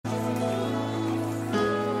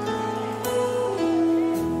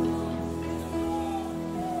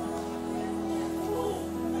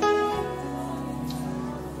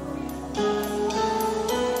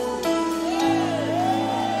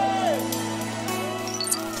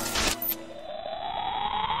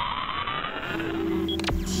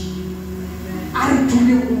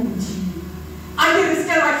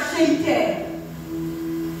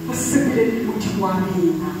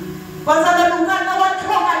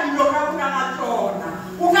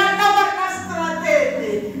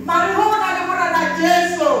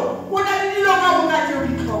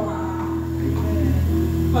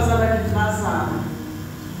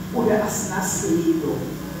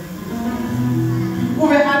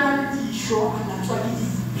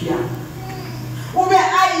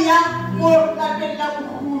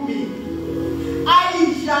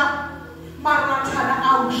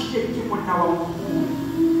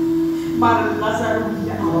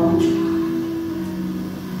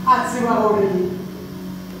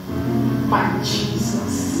My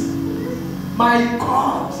Jesus, my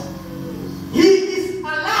God, He is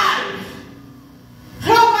alive.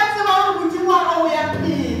 How much about you are away at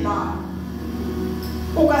me?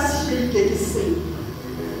 Shake say,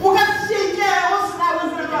 shake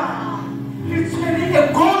it's really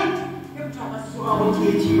a gold.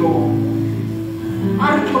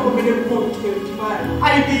 I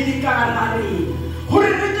did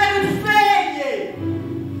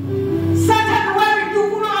Satan wewe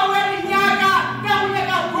tukuna wewe nyaga na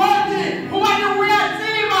unyaga wote huwa wewe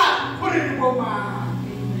zima kule ngoma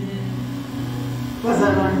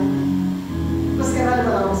wazalani basikana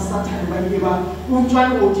bala Satan bayiba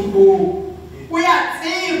unjwani otibo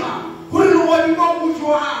uyazima kule ngoma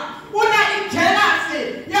unjwa una injelase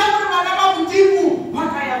ya uri bana bakutibu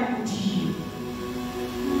paka ya kuti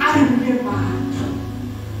ari ule macho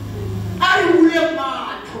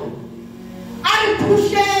ari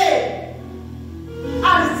pushe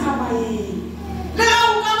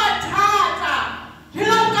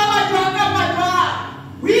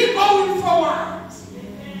we going forward.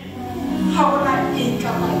 How will I take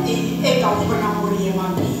out when I'm going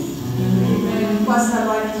to be?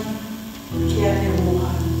 Pasabani, Kiane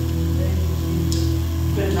woman.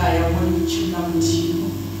 But I am going to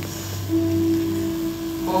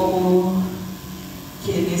oh,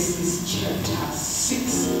 Genesis chapter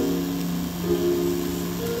 6.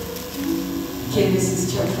 Genesis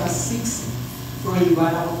chapter 6, read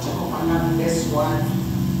one out of verse 1.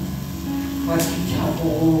 What we can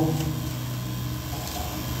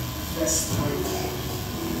verse 3.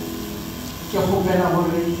 Jehovah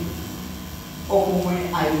already, oh, when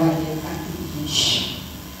I want it at the dish,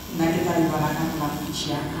 Nagataribanaka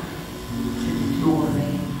Mapichiaka,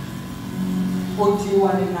 Glory.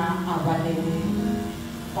 Otiwana Abadene,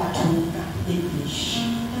 Patuka, English.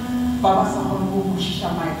 Baba Sahono, Shisha,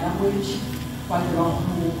 my language.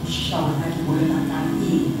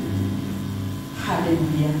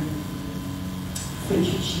 Hallelujah. Thank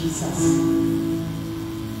you, Jesus.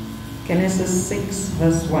 Genesis 6,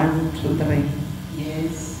 verse 1 to 3.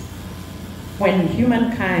 Yes. When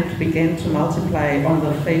humankind began to multiply on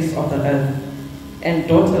the face of the earth, and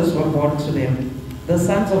daughters were born to them, the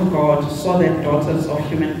sons of God saw that daughters of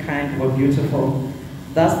humankind were beautiful.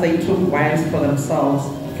 Thus they took wives for themselves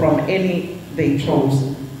from any they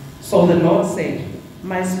chose. So the Lord said,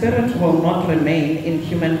 my spirit will not remain in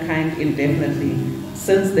humankind indefinitely,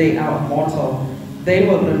 since they are mortal. They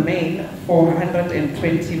will remain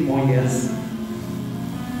 420 more years.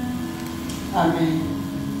 Amen.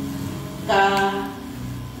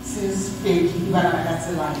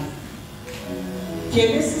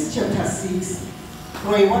 Genesis chapter 6,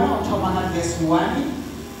 verse 1,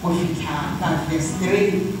 verse 3.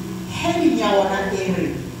 Heavy yawana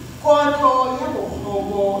ere. Koto yabo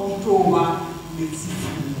hobo itoba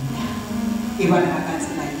mesifunya. Ibana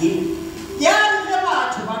katsina ye. Yari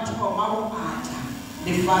leba tubatoma ata.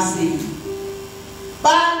 The first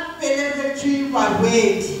ban penetrate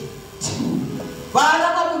barweti. Bana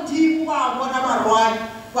babutibu babona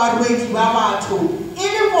barweti babatho.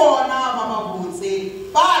 Ili bona bababutse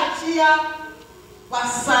bachia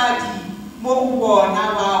basadi mo bona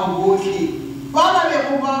bawohle. Baba be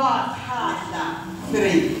baba khahla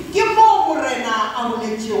 3. Ke mo morena a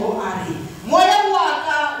moletšego a re moya wa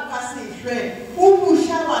ka o ka sešwe o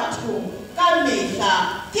buša batho ka mehla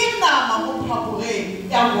ke nama mo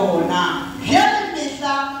phapogeng ya bona bjale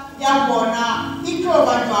mehla ya bona e tlo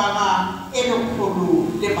ba jwaga e le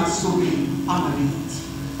kgolo le masome a mabedi.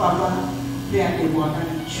 Papa re a leboga ka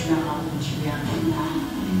ditšhuna ga botšhile ya phela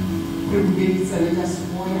re bobeditse le ka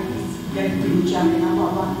semoya ya dipelo tša rena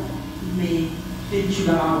papa mme le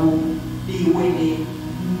tšhuna gago le wele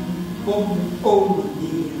mo o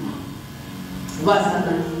le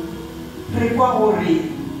bazalani re kwa gore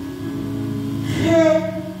ge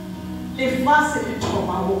lefase le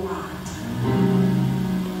thoma go ata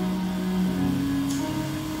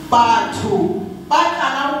batho ba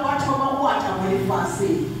tlala ba thoma go ata mo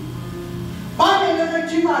lefaseng ba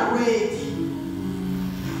belegetše barwedi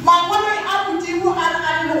mangwalo a modimo a le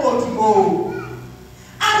legodimo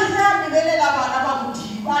a re ge a lebelela bana ba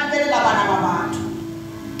modimo a lebelela bana ba batho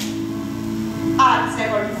a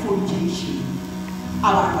tseba di-fornication a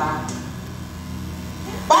ba rata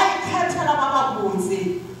ba ikgethela ba ba botse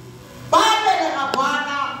ba belega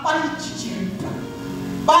bana ba ditšhitšhipa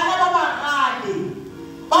bana ba bagale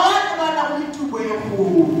ba bane ba na go ditubo e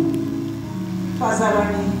kgolo.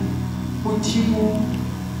 Bazalwane modimo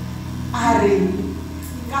a re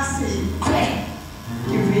ka sekwe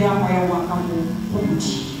ke beya moya wa ka mo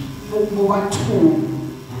bathong.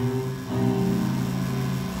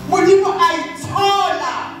 Modimo a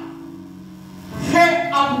itshola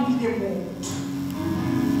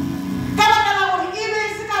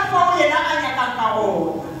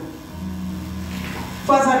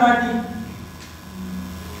bazalwane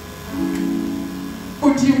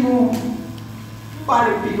Modimo ba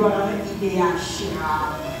re pelo ya gagwe e ile ya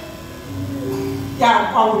shega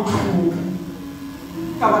ya kwa botlhoko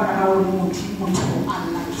ka baka la gore motho a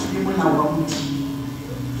latlhile molao wa Modimo.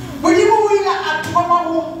 Modimo o ile a thoma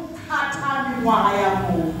go kgatha mengwaga ya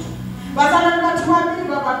motho. Bazalwane batho ba pele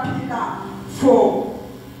ba ba phela for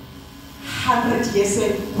 100 years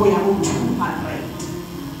go ya go 200.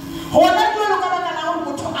 Gona jalo ka baka la gore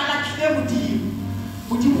motho a latlhile Modimo.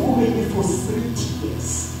 Modimo o beile for 70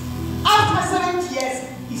 years. After 70 years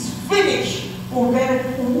is finished. O phela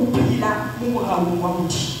mo moraong wa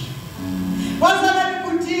Modimo. Bazalwane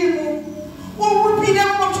Modimo o phile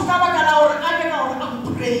motho ka baka la gore a be ka gore a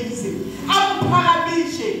mo praise, a mo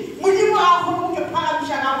phagamishe. Modimo a kgone go ke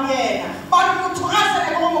phagamisha ka bo yena. Ba motho a se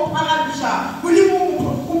le go mo phagamisha. Modimo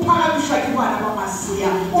o phagamisha ke bana ba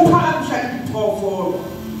masea, o phagamisha ke diphoofolo,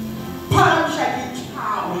 phagamisha ke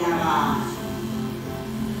tlhago ya batho.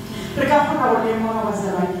 Re ka kgona go lemoga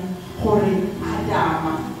bazalwane gore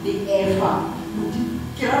Adama le Eva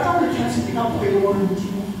ke rata go tlhatlhile ka kgwele gore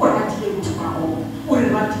Modimo o ratile motho ka gona, o re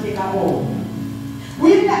ratile ka gona. O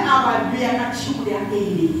ile a ba beya ka tšhimo ya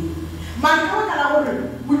Edene. Mare ka baka la gore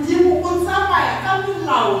Modimo o tsamaya ka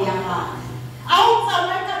melao ya gagwe. A o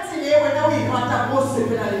tsamaya ka tsela e wena o e rata mo o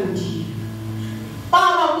sepela le Modimo. Ba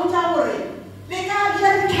ba botsa gore le ka ja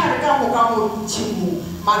ditlhare ka moka mo tšhimong,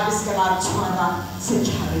 mare le seke la tshwara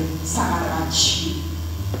setlhare sa gare ga tšhimo.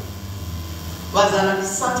 Bazalwane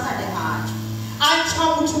Satane a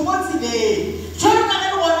tšha motho mo tseleng, jalo ka ge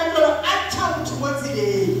le gona jalo a tšha motho mo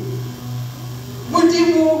tseleng.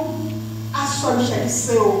 Modimo a swabiša ke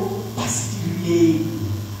seo ba se dirileng,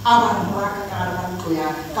 a ba raka ka gare ga ntlo ya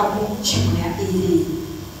ka mo tšhimong ya Edene,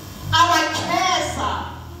 a ba kgesa,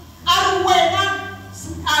 a re wena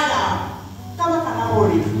Adam ka baka la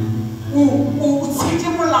gore o tshetse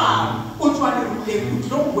molao, o tswa leroleng, o tlile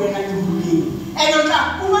go boela leroleng, and o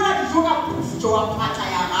tla fumana dijo ka phofutso wa phatla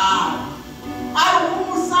ya gago. A re go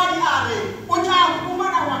mosadi a re o tla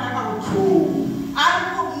fumana ngwana ka botlhoko, a re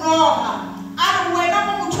go noga, a re wena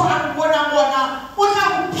mo motho a go bona gona o tla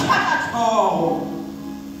go phata tlhogo.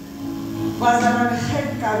 Bazalwane ge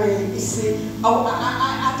nkabe e se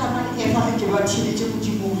Adama le Eva ge ke ba thiletše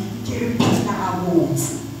Modimo ke re phina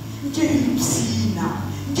gabotse, nke re ipsina,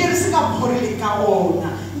 nke re se ka phorele ka gona,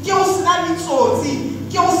 nke go sena ditsotsi,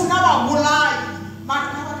 nke go sena babolai, mare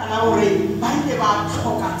ka baka la gore ba ile ba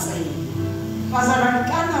tlhoka tsela. Bazalwane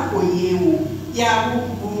ka nako yeo ya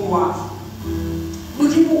bomoa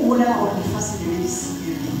Modimo o bolela gore lefase le be le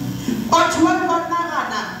senyegile. Batho ba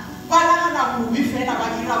ba nagana bobe fela,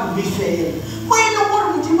 ba dira bobe fela, mo e leng gore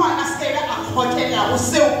Modimo a ka sekebe a kgotlelelago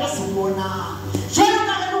seo a se bonang. Jalo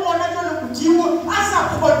ka ge le gona jalo Modimo a sa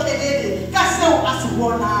kgotlelele ka seo a se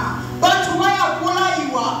bonang. Batho ba ya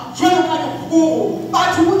bolaiwa jalo ka dikgogo,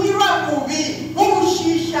 batho bo dirwa bobe bo bo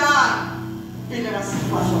šišang pele ga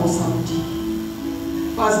sefatlhego sa Modimo.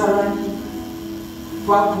 Bazalwane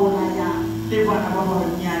ba bolaya le bana ba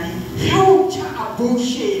bannyane ge o tšha a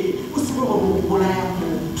bošele o sebe gore o bolaya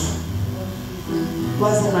motho.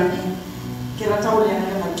 Bazalwane ke rata go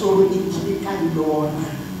leanelela toro e nkile ka lona.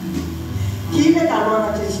 Ke ile ka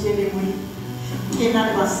lona tšatši le lengwe ke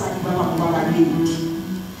na le basadi ba bangwe ba babedi,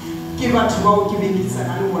 ke batho bao ke be ke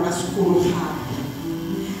tsena le bona sekolo gape.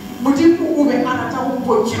 Modimo o be a rata go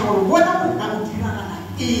bontšha gore bona bona go diragala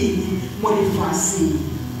eng mo lefaseng,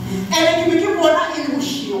 ene ke be ke bona e le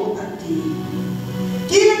bošego ka teng.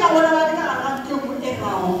 Ke ile ka bona ba di ka gare ga ntlo e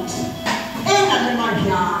round e na le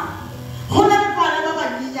mabjang, go na le bana ba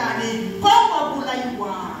banyenyane bao ba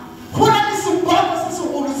bolaiwang, go na le seboko se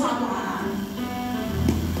segolo sa bana.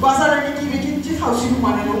 Bazalwane ke be ke ntse kgauswi le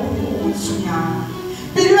ngwana le o tshwenyang,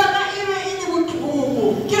 pelo ya ka e be e le botlhoko,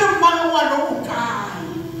 ke re mmane ngwana o kae.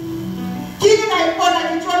 Ke ile ka ipona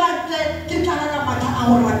ke tswela ntle ke tlala ka matha a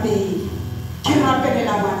go rapela, ke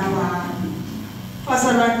rapelela bana bane.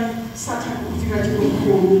 Bazalwane Satane o dira dilo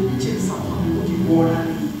kgolo tše di sa kgone go di bona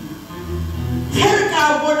le ge re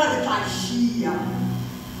ka bona re tla šia.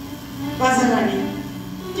 Bazalwane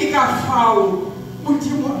ke ka fao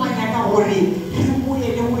Modimo a nyaka gore re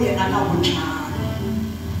boele go yena ka botlalo,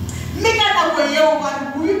 mme ka nako yeo ba re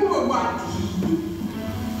boi bo be bo atile,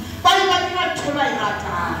 ba le ba dira ntho ba e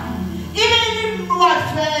ratang, e be e le nnoa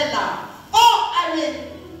fela o a be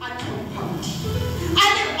a tlhompha Modimo, a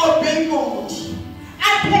le obey Modimo, a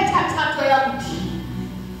phetha thato ya Modimo.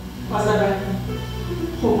 Bazalwane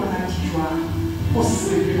go monate jwang go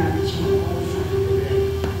sepela Jehova,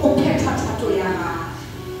 o phetha thato ya gagwe,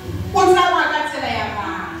 o tsamaya ka tsela ya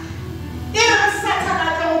gagwe, e re Satane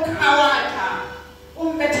a tla go kgawatla o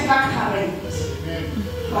mmethe ka kgarete.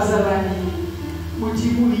 Bazalwane Modimo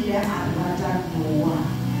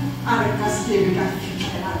se ka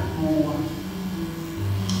fitlhela Noa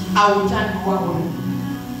a o ja Noa gore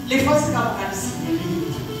le fa se ka boka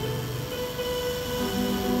senyeledi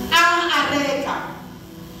a reka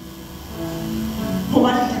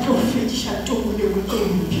goba le tlo fetiša togo le go e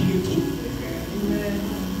mpileke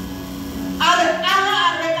a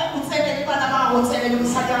reka o tsene le bana ba go tsene le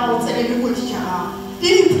mosadi ga go tsene le kodija gago le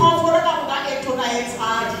diphoofolo ka boka e tona e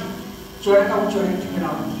tshadi jone ka bojone tumela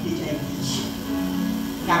go diletša ekiša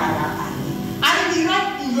ka gaka a re dira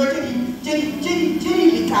dilo tše di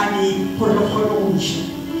lekaneng gore le kgone go iša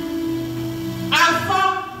a fa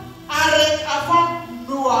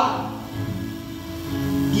Noa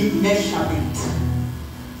di-measurement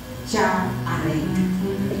tša a reka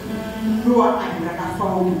Noa a dira ka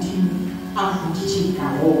fao modimo a moditšeng ka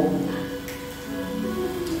gona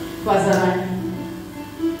bazalani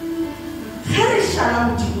ge re šala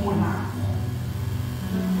modimo monago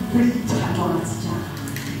re ithatwagatse jaaka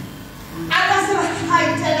a ka se re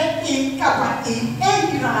gaetele eng kapa eng e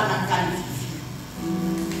diragalang ka lefifi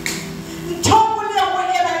nthomo le go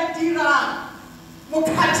e ba dirang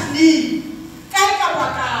mokhatleng kae kapa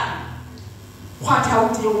kae kgwatha o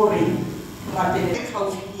tee gore rapele le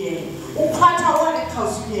kgauswi le ena o kgwatha wa le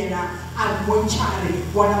kgauswi le ena a mmontšha a re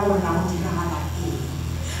bona gore na go diragala eng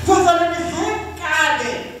fazalane ge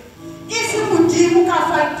kale e se modimo ka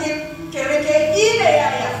fa kereke ile ya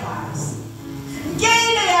fase ke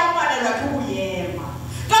ile ya palelwa ke go ema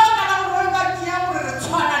ka baka la gore ba tia gore re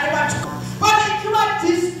tshwana le batho ba be ke ba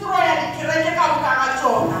destroya dikereke ka boka ga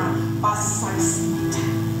tsona ba succeed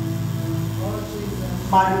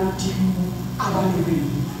mare modimo a ba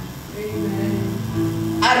lebele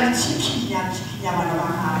a re tšhikinya bana ba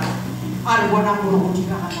gae a re bona gore go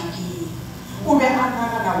diragala eng o be a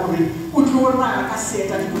nagana gore o tlo raga ka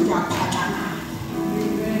seeta dilo tša phatlanana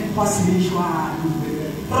ba sebešwane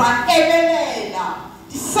ra ebelela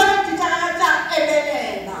disebedi tša gaga tša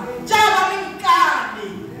ebelela tša ba lenkane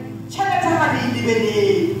tšhelete ga le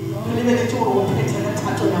lebeletse gore o phethele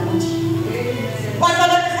thato ya modimo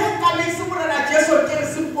bazalane ge nkame se morena jesu ke re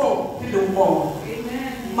sempo ke lengmono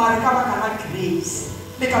mare ka baka la grace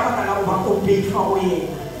le ka baka la go ba obeifa go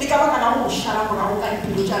yena le ka baka la go šala morago ka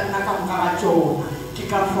dipelo tša nna ka moka ga tsona ke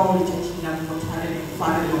ka fao letšatšing la motshwane le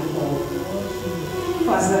fare lengmono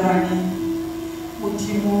bazalane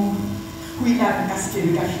modimo o ile a re ka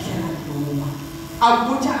sekebe ka fitlhela Noa a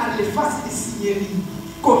botša a lefase le senyegile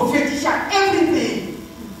ko fetiša everything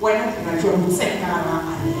wena dira tšo botseka ga ba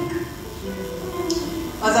a reka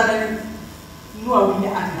bazalane Noa o ile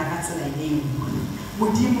a dira ka tsela e nngwe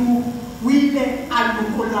modimo o ile a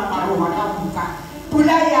lokolla maroba ka buka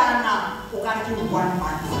pula yana o ka re ke one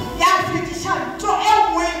month ya fetiša ntho e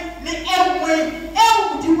nngwe le e nngwe eo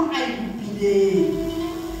modimo a e lopileng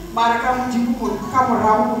mare ka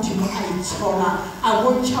morago modimo a itshola a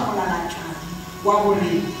bontšha molalatladi wa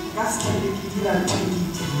gore ka setlhele ke dira ntho e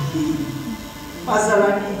ke dirileng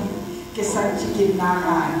bazalane ke santse ke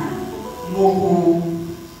nagana mo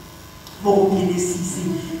go Genesis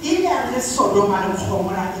ile a re Sodoma le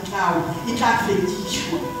Gomora e tla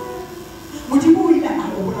fetišwa modimo o ile a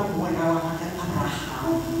gopola moana wa gagwe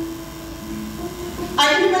Abraham a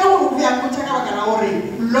ke dumela gore o be a mmotša ka baka la gore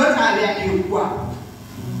Lot a be a lekwa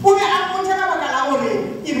o be a mmotša ka baka la gore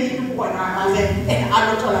e be e le moana wa gagwe and a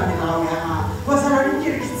lotola melao ya gagwe bazalane ke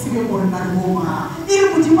re ke tsebe gore na re bomang e re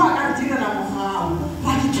modimo a ka re direla mogao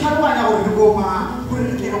ra ke tlhaloganya gore re bomang gore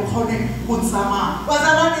re tle re kgone go tsamaya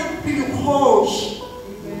bazalane pele kgoši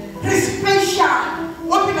re special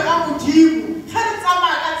o pele ga modimo ge re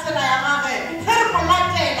tsamaya ka tsela ya gage ge re mo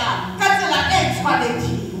latela ka tsela e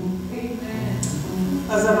tshwanetseng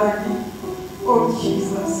bazalane oh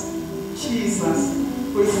Jesus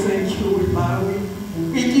we thank you, we bow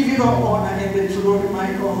we give you the honor and the glory,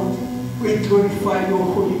 my God. We glorify your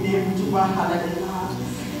holy name to Hallelujah.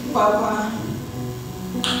 Papa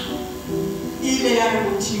ile ya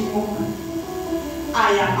modimo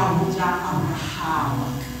aya abuja Abrahama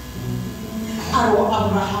aro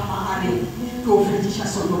Abrahama are go fetiša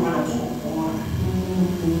Sodoma le Gomora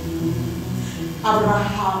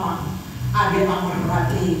Abrahama a be a mo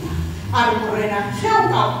ratela a re morena ge o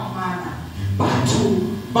ka fumana batho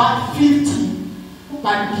ba 50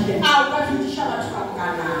 ba bile a o ka fetiša batho ba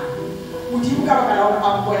bokana modimo ka baka la gore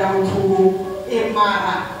a mpoela motho e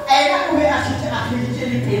mara ena o be a šetse a feditše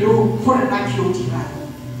le pelo gore na ke o dirang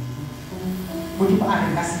modimo a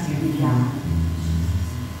re ka se dire bjang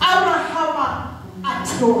Abrahama a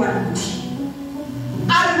theoga le modimo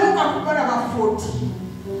a re go ka kopana ba 40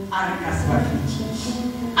 a re ka se ba fetiše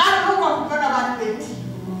a re go ka kopana ba 30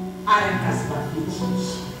 a re ka se ba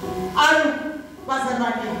fetiše a re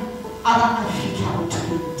bazalane a ba a fitlha go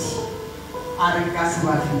 20 a re ka se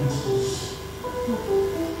ba fetiše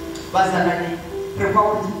bazalwane re kwa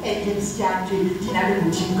go di-agents tša di na le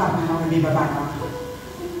modimo ka bana gore be ba bana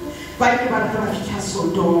ba ile ba rata ba fitlha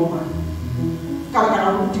Sodoma ka baka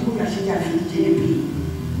la gore modimo ya šetša feditše le pele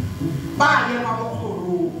ba ema mo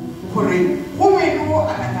kgorong gore go meno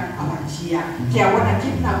a ka tla a ba tšea ke a bona ke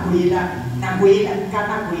nako ela ka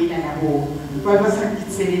nako ela ya bona ba sa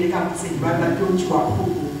ditselele ka botsedi ba tlo tšewa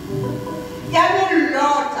kgoro ya le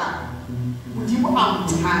Lota modimo a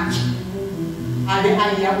mothatše a be a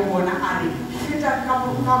ya go bona a re feta ka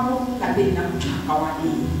mo lapeng la motlhaka wa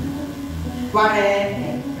eng ba re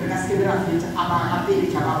ka se ke ra feta a ba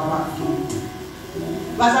gapeletša ba ba feta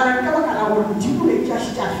bazalwane ka baka la gore modimo le tša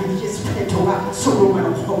šitša feditše sephetho ka Sodoma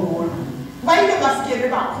le Gomora ba ile ba se kebe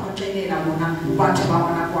ba kgotlelela bona batho ba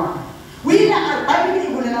bona kwa o ile Baebele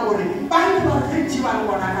e bolela gore ba ile ba kgetši ba le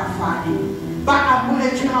bona ka fane ba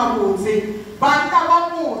amoletše gabotse banna ba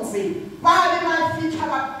motse ba be ba fitlha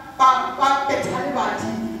ba betha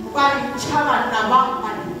lebati ba re tšhabanna ba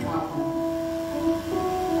badikabo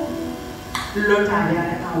Lota a re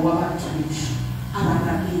a wa bathuši a ba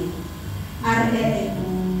rapele a re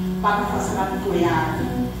ba ka fase ga ntlo yaka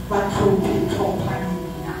ba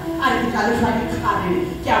tlhophanina a re ke tla lefa dikgarebe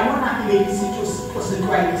ke a bona e be di setho se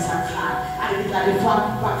tlwaedi sa kgale a re ke tla lefa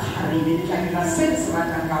bakgarebe le tla dira se le se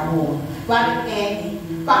batang ka bona ba re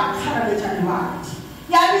ba kgarabetša lebati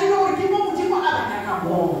ya bile gore ke mo modimo a bana ka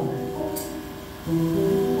bona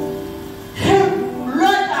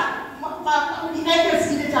Lota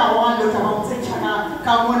di-agents ile tša wa Lota ba motsetšhana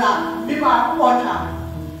ka mola mme ba otla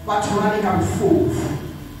batho ba le ka bofofu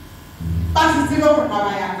ba se tsebe gore ba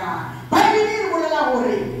ba ya kae Baebele e bolela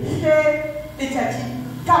gore ge letšatši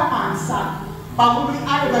ka masa bagolo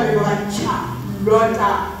a le ba be ba ntšha Lota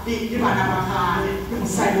le bana ba gale le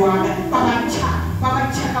mosadi wa ka ba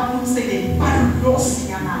ntšha ka motsele ba lo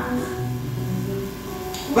senya naga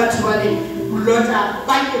batho ba le Lota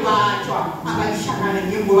ba ile ba tšwa a ba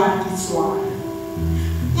išaganeng e mo ba kitswana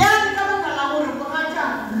ya ka baka la gore mogatša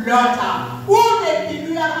Lota o be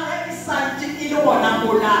pelo ya gage e santše e le gona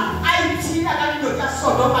mola a itšhila ka dilo tša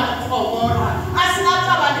Sodoma le Gomora a sena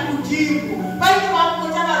taba le modimo ba ile ba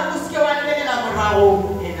mmotša ba re o seke wa lebelela morago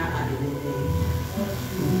ena a lebelela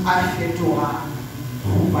a fetoga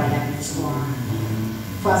goba ya letswana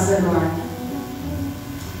faselwane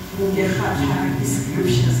ke kgatlhang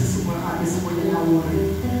description se sengwe gape se bolela gore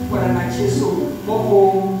gorana Jesu mo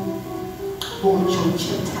go John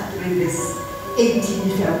chapter 3 verse 18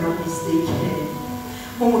 if I'm not mistaken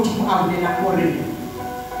mo modimo a bolela gore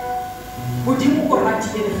modimo o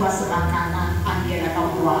ratile lefase ga kana a neela ka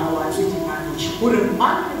morwaga wa tswedimanoši gore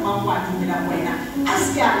mang le mang wa dumela wena a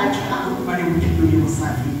se a latlhela go duma le bophelo le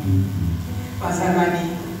mosafedi bazalwane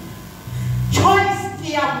choice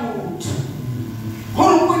ke ya motho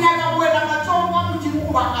gore o nyaka wena matsogo a modimo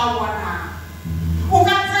o ba a bona o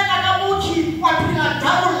ka tsena ka mokhi wa phela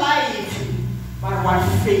double life ba re wa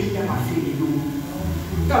feila mafelelong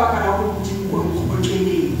ka baka la gore modimo o re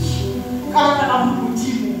kgotleletše ka baka la gore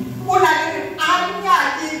modimo o na le re a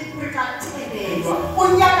nyake re ka thelelwa o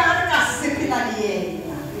nyaka re ka sepela le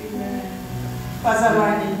yena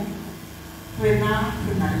bazalwane rena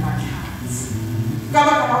re na le matlhatsi ka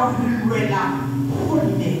baka la gore re lwela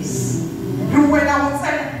holiness re lwela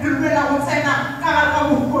go tsena ka gare ga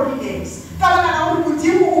holiness ka baka la gore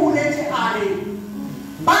modimo o boletše a re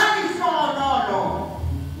ba dihlonolo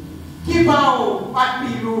ke bao ba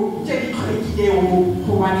pelo tše di tlhwekilego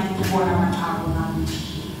gobane ke bona matlhako na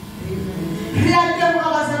modimo re a lemoga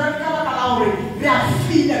bazalwane ka baka la gore re a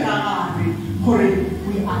fila ka gare gore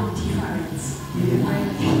we are different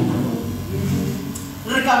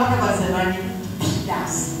re ka bona bazalwane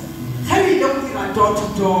pillars ge re ile go dira door to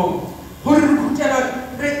door gore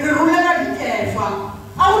re rolela dikefa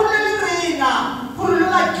a go rolele rena go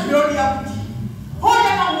rolela glory ya modimo go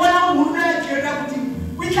nyaka go bona go rolela glory ya modimo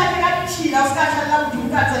o itlhake ka ditšhila o se ka tlhalela modimo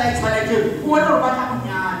ka tsela e tshwanetseng o bone gore ba tla go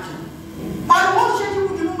nyatša mare go šetse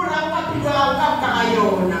modimo morago ka pelo gago ka boka ga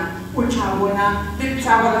yona o tla bona le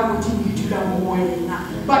letlaba la modimo le dula mo wena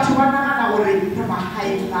batho ba nagana gore re ba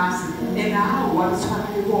high class and ao wa re tshwana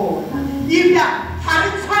le bona ebja ga re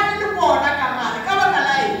tshwane le bona ka gare ka baka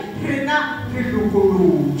lae rena re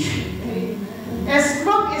lokolotše as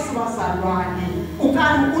long as bazalwane o ka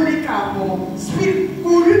re o le ka mo spirit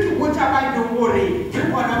kudu ke botša ba ile gore ke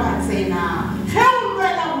bona ba tsena ge o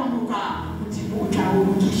lwela go luka modimo o tla o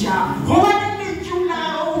lokiša gobane letšula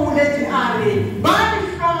o boletse a re ba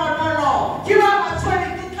dihlonolo ke ba ba tshwane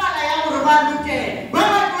ke tlala ya gore ba luke ba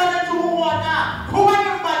ba tlwaletše go gona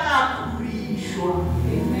gobane ba tla khurišwa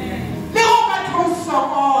le go ka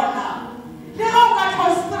thosokola le go ka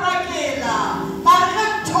thostrakela mare ge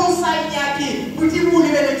thosa nyake modimo o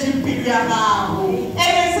lebeletše pele ya gago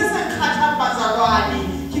ene se se khatha bazalwane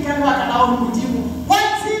ke ka baka la hore modimo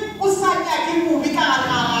watsi o sa nyake mobi ka gare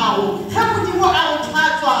ga gago ge modimo a go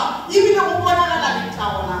tlhatswa ebile go bonagala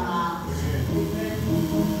lethago la gago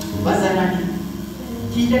bazalwane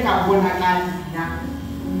ke ile ka bona ka nna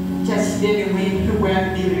tšatši le lengwe re boya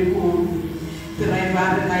mmerekong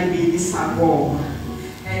driver na e be e sa bona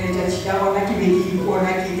tšatši ya bona ke be ke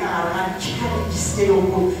ipona ke ka gare ga challenges ke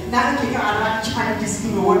yoko nna ke ka gare ga challenges ke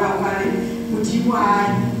no bona o kare modimo ae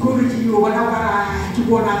kore ke yo bona o kare ke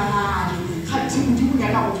bonagale gantsi modimo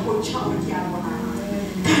nyaka go tšhontšha gore ke a bonagale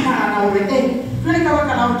ka nagana gore jale ka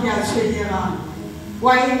baka la go ke a tshwenyega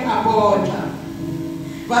wa eng a botla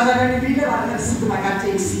bazalwane re ile ba re sepela ka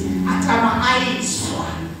taxi a tama a etswa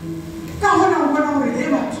ka gona go bona gore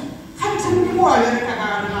e batho gantsi modimo wa bereka ka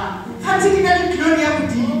gare ga gantsi ke na le glory ya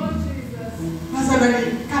modimo bazalwane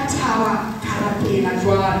ka thaba ka rapela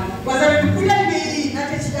jwale bazalwane pula e beina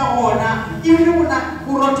tšatši ya gona ebile go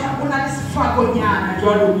na le sefakonyana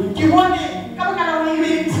jalo ke bone ka baka la gore e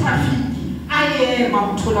be traffic a ema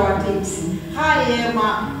mothola wa taxi ga ema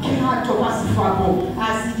ke ga topa sefako a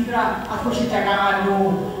se dira a fošetša ka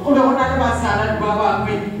ganong go be go na le bazalane ba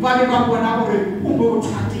bangwe ba be ba bona gore o mo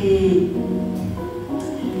bothateng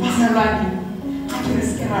bazalwane ga ke re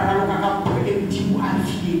se ke raraloka ka mpho e modimo a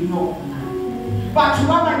fileng yona batho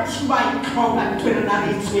ba bantši ba itlhoka ntho e rena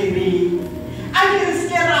re e tshwereng a ke re se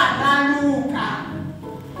ke raraloka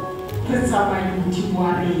re tsamaye modimo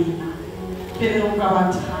wa rena le ge o ka ba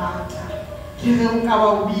thata le ge o ka ba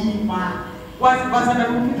boima bazalwane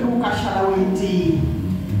o phete o ka šala o eteng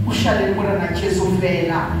o šale le morena jesu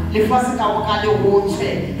fela lefase ka boka le gotswe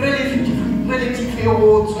relative e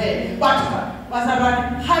gotswe batho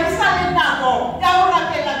bazalwane ga e sa le nako ya go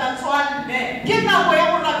rapela batswalle ke nako ya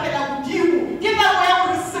go rapela modimo ke nako ya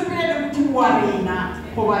gore sepelele modimo wa rena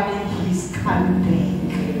gobane he's come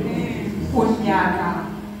back o nyaka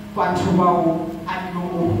batho bao a no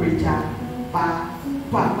o hwetša ba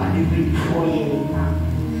le ready for yena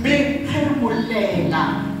mme ge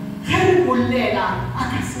re molela a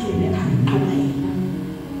ka sekebe a re tlogela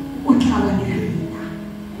o tla ba le rena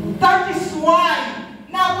that is why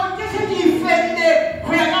nako ke ge ke ifedile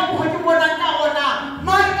go ya ka mokgwa ke bonang ka gona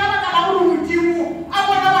mare ka baka la gore modimo a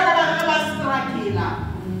bona bana ba ge ba strakela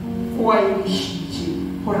o a emišitše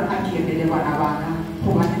gore a ke emele bana bana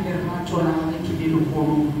gobane le lerato la gage ke le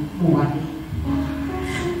legolo mobane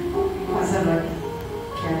bazalwane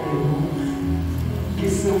ke a leboga ke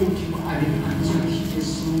seo modimo a beng a ntshwarišitše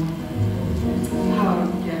sona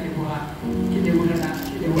ke a leboga ke leboga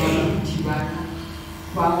baruti bana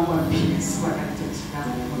bao ba phela sebaka letšatši ka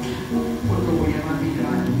go tlogo ya mabele